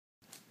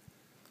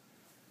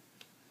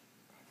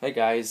Hey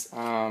guys,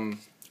 I'm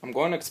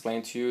going to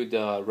explain to you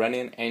the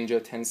Renin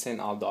Angiotensin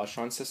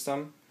Aldosterone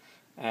System,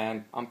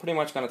 and I'm pretty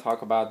much going to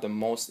talk about the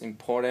most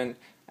important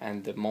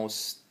and the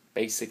most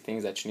basic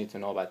things that you need to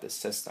know about this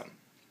system.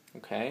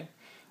 Okay,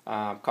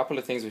 a couple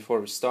of things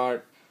before we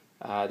start.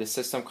 This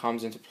system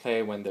comes into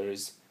play when there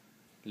is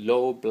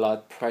low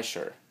blood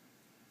pressure,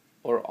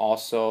 or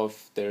also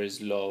if there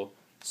is low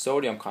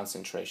sodium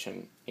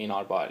concentration in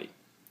our body.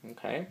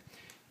 Okay,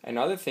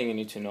 another thing you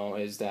need to know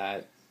is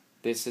that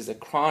this is a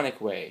chronic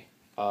way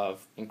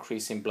of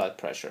increasing blood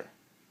pressure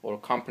or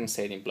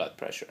compensating blood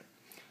pressure.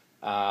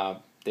 The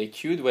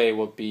acute way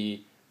would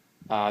be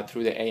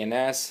through the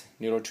ANS,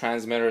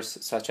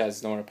 neurotransmitters such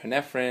as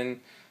norepinephrine,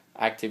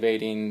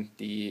 activating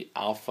the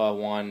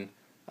alpha-1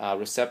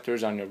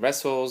 receptors on your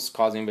vessels,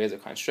 causing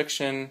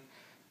vasoconstriction,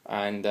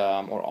 and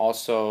or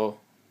also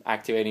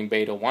activating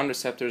beta-1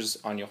 receptors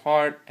on your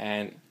heart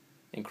and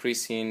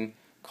increasing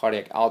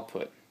cardiac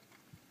output.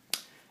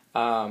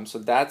 So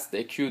that's the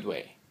acute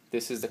way.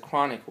 This is the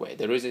chronic way.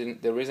 The reason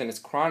it's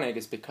chronic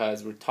is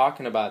because we're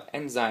talking about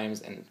enzymes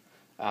and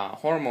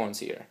hormones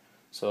here.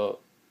 So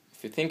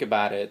if you think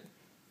about it,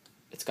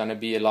 it's going to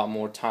be a lot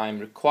more time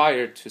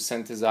required to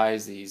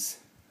synthesize these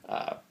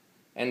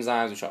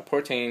enzymes, which are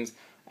proteins,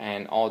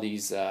 and all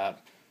these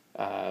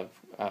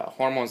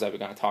hormones that we're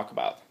going to talk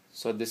about.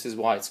 So this is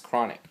why it's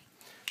chronic.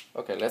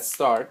 Okay, let's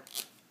start.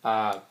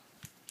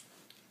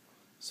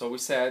 So we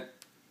said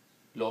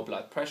low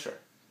blood pressure.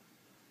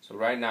 So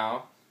right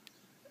now,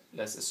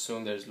 let's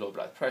assume there's low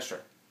blood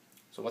pressure.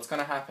 So what's going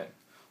to happen?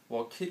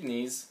 Well,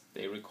 kidneys,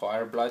 they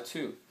require blood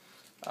too.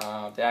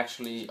 They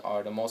actually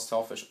are the most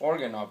selfish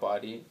organ in our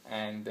body,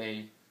 and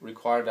they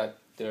require that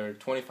they're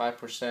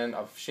 25%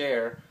 of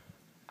share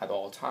at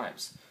all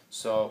times.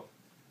 So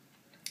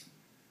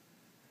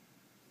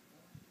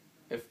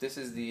if this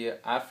is the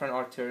afferent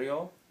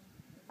arteriole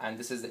and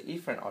this is the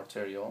efferent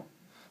arteriole,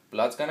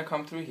 blood's going to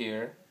come through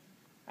here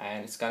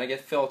and it's going to get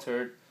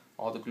filtered.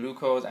 All the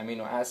glucose,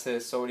 amino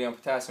acids, sodium,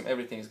 potassium,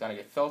 everything is going to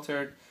get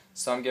filtered.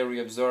 Some get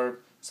reabsorbed.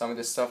 Some of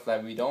the stuff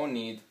that we don't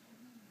need,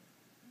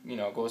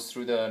 goes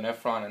through the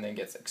nephron and then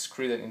gets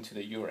excreted into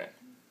the urine.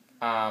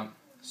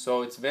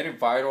 So it's very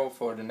vital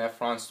for the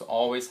nephrons to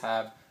always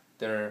have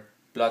their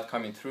blood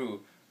coming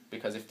through,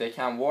 because if they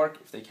can't work,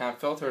 if they can't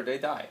filter, they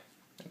die.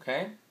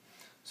 Okay?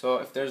 So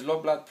if there's low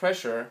blood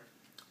pressure,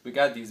 we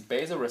got these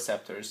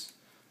basoreceptors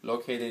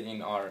located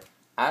in our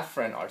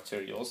afferent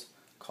arterioles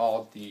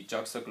called the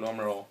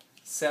juxtaglomerular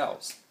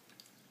cells.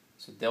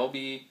 So they'll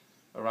be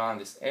around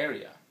this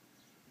area.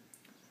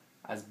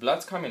 As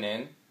blood's coming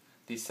in,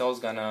 these cells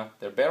they're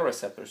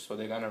baroreceptors, so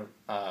they're gonna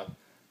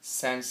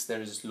sense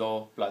there's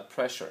low blood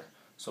pressure.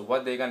 So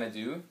what they're gonna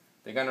do,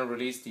 they're gonna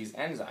release these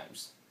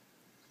enzymes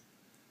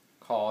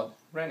called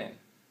renin.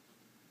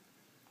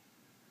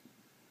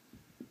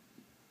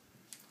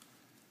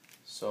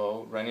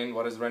 So renin,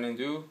 what does renin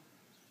do?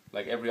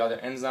 Like every other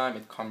enzyme,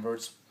 it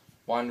converts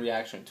one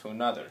reaction to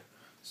another.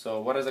 So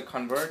what does it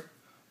convert?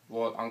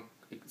 Well,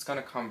 it's going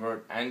to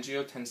convert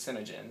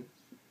angiotensinogen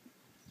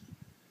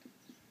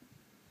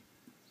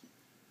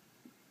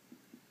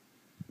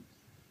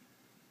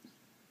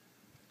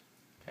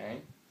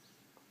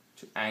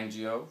to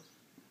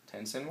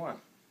angiotensin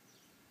 1.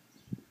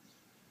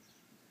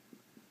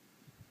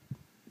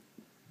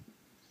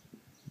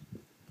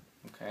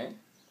 Okay,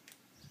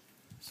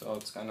 so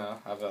it's going to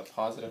have a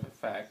positive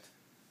effect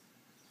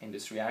in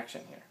this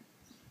reaction here.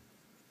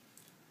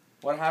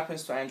 What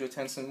happens to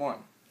angiotensin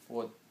 1?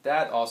 Well,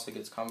 that also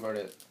gets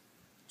converted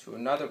to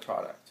another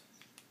product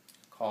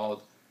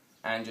called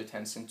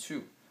angiotensin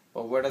 2.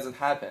 But where does it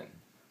happen?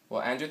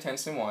 Well,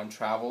 angiotensin 1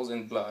 travels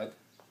in blood,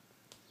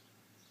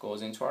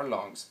 goes into our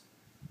lungs.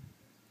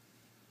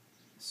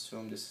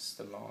 Assume this is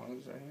the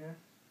lungs right here.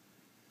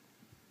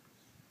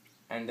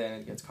 And then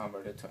it gets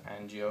converted to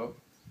angiotensin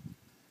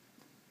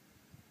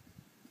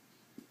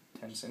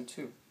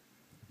 2.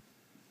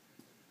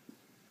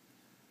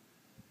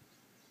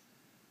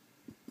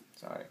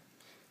 Sorry.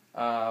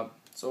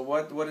 So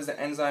what is the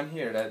enzyme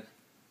here that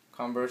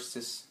converts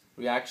this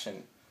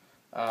reaction?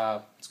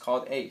 It's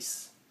called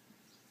ACE.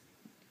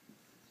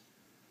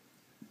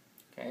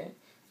 Okay.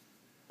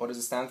 What does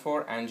it stand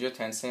for?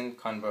 Angiotensin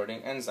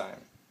converting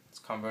enzyme. It's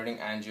converting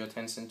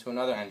angiotensin to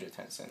another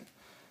angiotensin.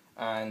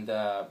 And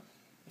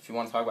if you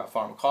want to talk about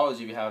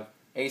pharmacology, we have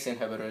ACE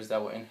inhibitors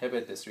that will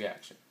inhibit this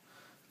reaction.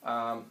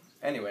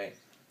 Anyway,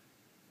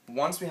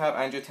 once we have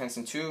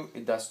angiotensin 2,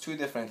 it does two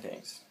different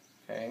things.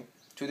 Okay.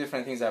 Two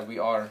different things that we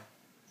are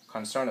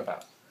concerned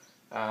about.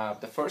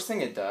 The first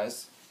thing it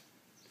does,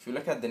 if you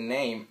look at the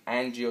name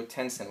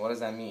angiotensin, what does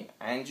that mean?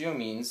 Angio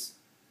means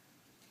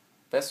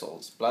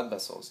vessels, blood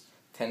vessels.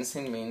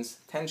 Tensin means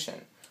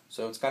tension.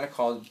 So it's going to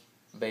cause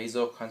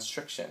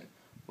vasoconstriction.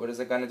 What is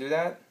it going to do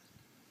that?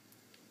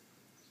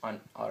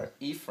 On our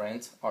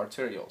efferent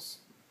arterioles.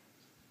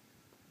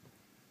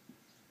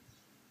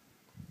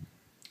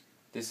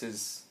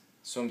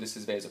 Assume this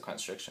is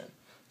vasoconstriction.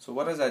 So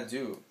what does that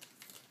do?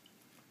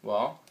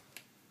 Well,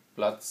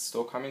 blood's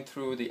still coming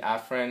through the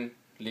afferent,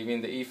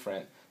 leaving the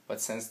efferent,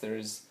 but since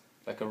there's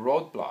like a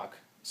roadblock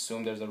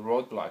assume there's a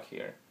roadblock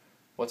here,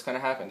 what's going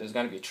to happen? There's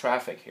going to be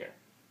traffic here.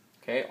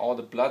 Okay, all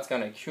the blood's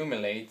going to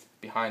accumulate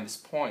behind this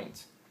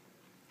point.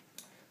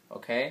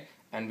 Okay,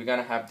 and we're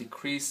going to have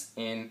decrease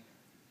in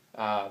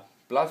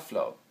blood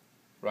flow,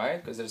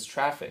 right? Because there's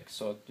traffic,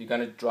 so you're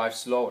going to drive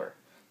slower.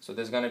 So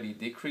there's going to be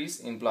decrease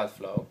in blood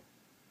flow.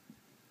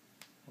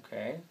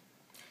 Okay,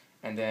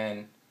 and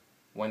then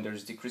when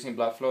there's decreasing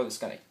blood flow, there's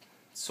going to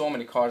so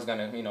many cars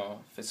gonna,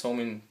 if it's so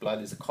many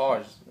blood is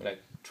cars, like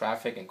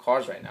traffic and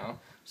cars right now,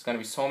 there's gonna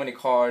be so many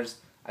cars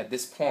at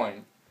this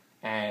point,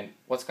 and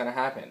what's gonna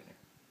happen?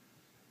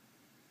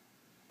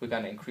 We're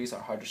gonna increase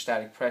our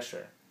hydrostatic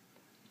pressure,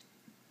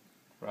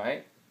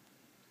 right?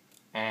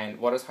 And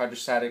what does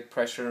hydrostatic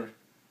pressure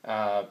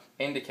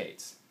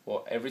indicates?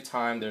 Well, every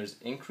time there's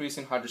increase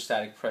in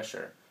hydrostatic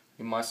pressure,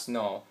 you must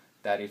know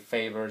that it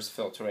favors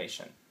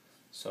filtration.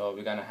 So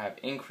we're gonna have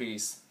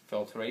increased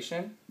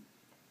filtration,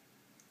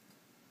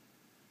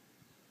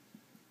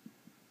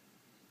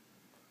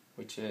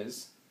 which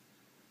is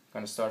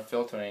going to start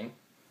filtering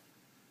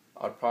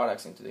our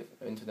products into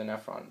the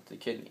nephron, the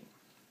kidney.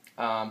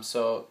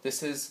 So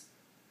this is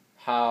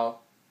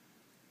how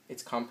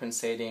it's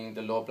compensating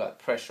the low blood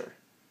pressure.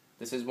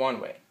 This is one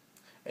way.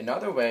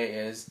 Another way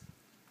is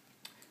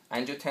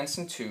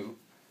angiotensin 2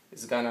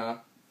 is going to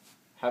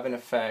have an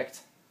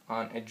effect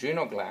on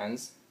adrenal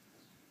glands,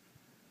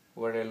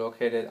 where they're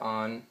located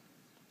on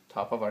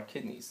top of our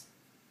kidneys.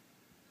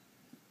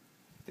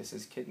 This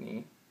is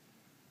kidney.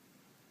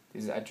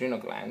 These are adrenal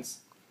glands.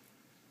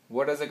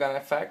 What is it going to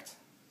affect?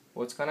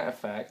 Well, it's going to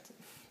affect,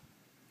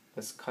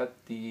 let's cut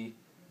the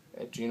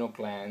adrenal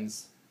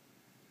glands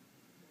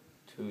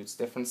to its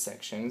different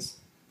sections,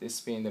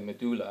 this being the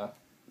medulla,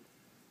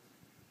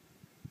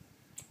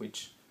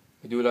 which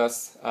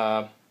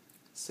medulla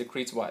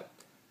secretes what?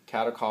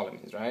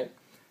 Catecholamines, right?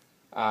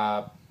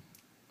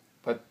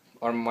 But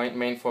our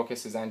main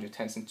focus is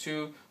angiotensin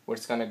 2, where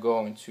it's going to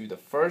go into the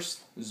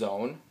first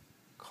zone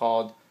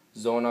called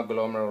zona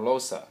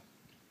glomerulosa.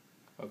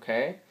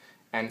 Okay,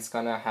 and it's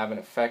gonna have an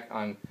effect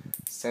on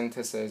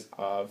synthesis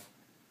of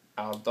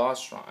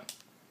aldosterone.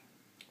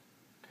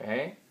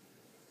 Okay,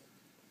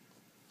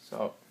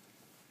 so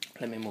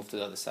let me move to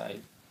the other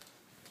side.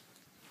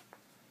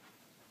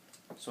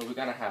 So we're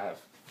gonna have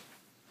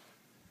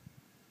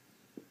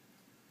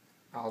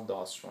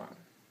aldosterone.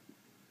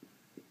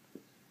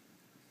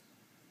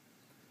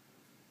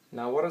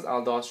 Now, what does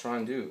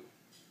aldosterone do?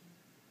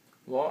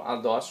 Well,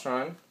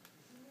 aldosterone,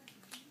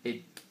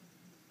 it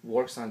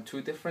works on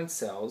two different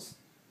cells.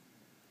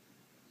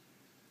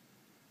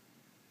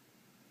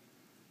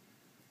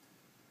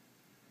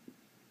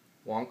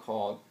 One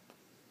called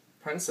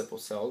principal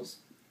cells,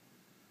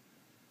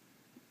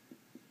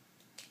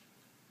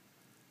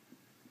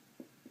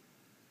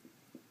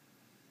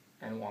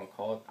 and one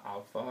called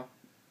alpha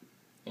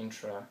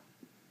intraclated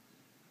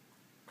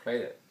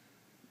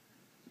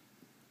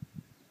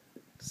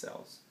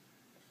cells.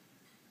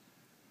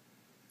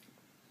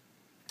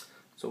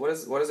 So what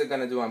is it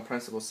going to do on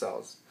principal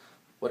cells?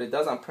 What it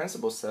does on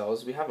principal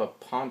cells, we have a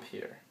pump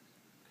here.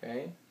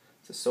 Okay,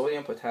 it's a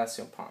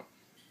sodium-potassium pump.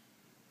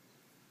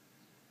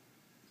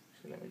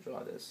 Actually, let me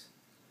draw this.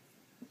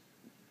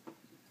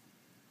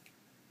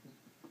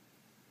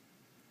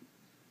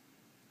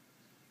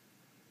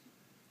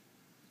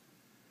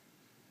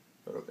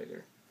 A little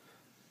bigger.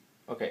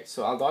 Okay,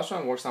 so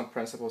aldosterone works on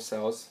principal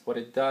cells. What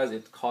it does,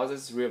 it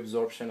causes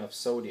reabsorption of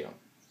sodium.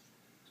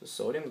 So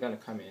sodium is going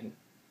to come in,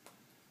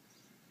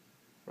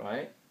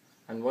 right?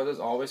 And what does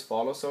always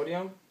follow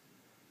sodium?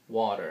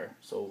 Water.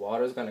 So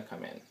water is going to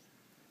come in.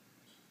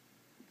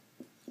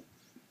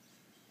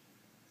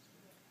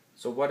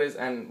 So what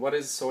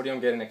is sodium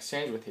getting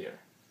exchanged with here?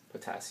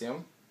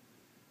 Potassium.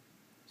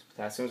 So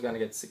potassium is going to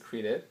get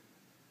secreted.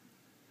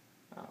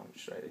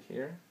 Just write it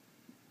here.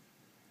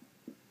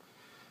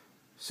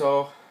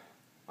 So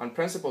on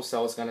principal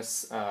cells, it's going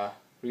to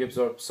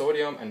reabsorb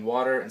sodium and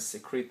water and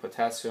secrete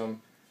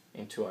potassium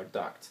into our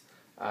duct.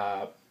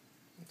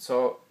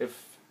 So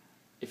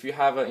if you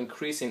have an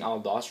increase in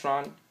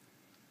aldosterone,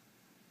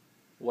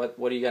 what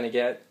are you going to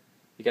get?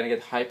 You're going to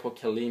get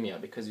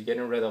hypokalemia, because you're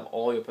getting rid of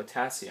all your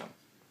potassium.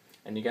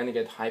 And you're going to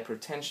get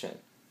hypertension,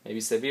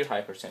 maybe severe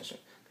hypertension,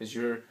 because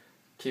you're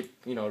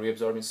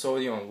reabsorbing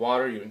sodium and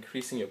water, you're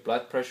increasing your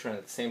blood pressure, and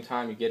at the same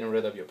time you're getting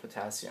rid of your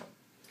potassium.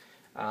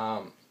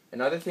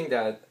 Another thing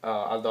that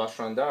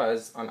aldosterone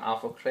does on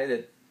alpha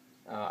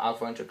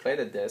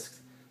intercalated discs,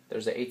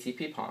 there's an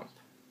ATP pump.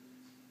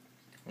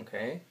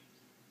 Okay?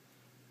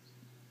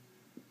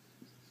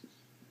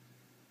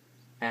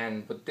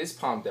 And what this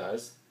pump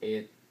does,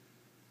 it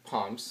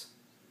pumps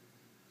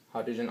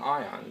hydrogen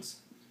ions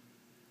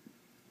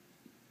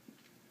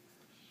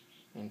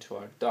into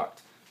our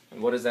duct.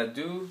 And what does that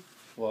do?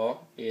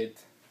 Well, it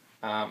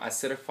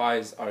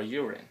acidifies our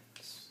urine.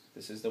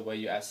 This is the way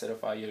you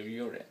acidify your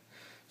urine.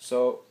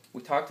 So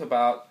we talked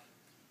about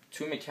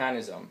two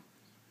mechanisms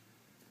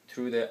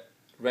through the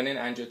renin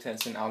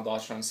angiotensin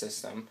aldosterone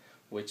system,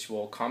 which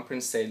will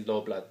compensate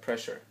low blood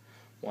pressure.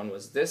 One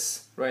was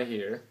this right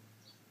here.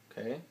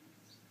 Okay,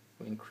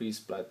 we increase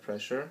blood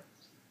pressure.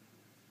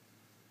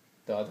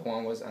 The other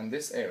one was on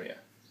this area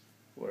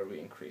where we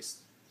increased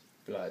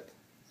blood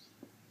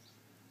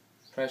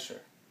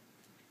pressure.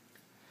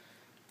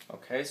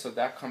 Okay, so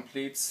that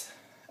completes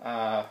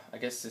I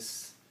guess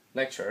this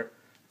lecture.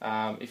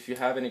 If you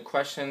have any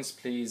questions,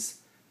 please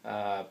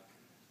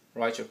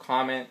write your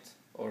comment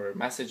or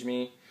message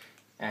me,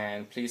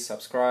 and please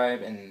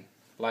subscribe and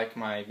like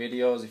my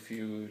videos if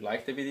you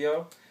like the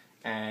video,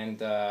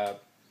 and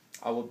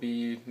I will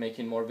be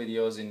making more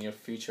videos in your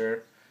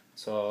future.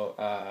 So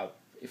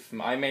if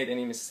I made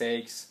any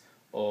mistakes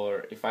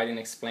or if I didn't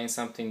explain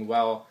something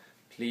well,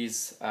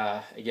 please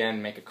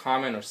again make a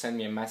comment or send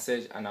me a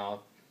message, and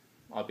I'll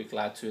be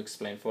glad to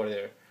explain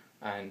further,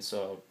 and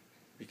so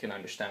we can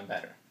understand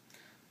better.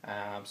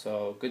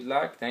 So good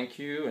luck, thank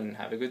you, and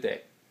have a good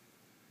day.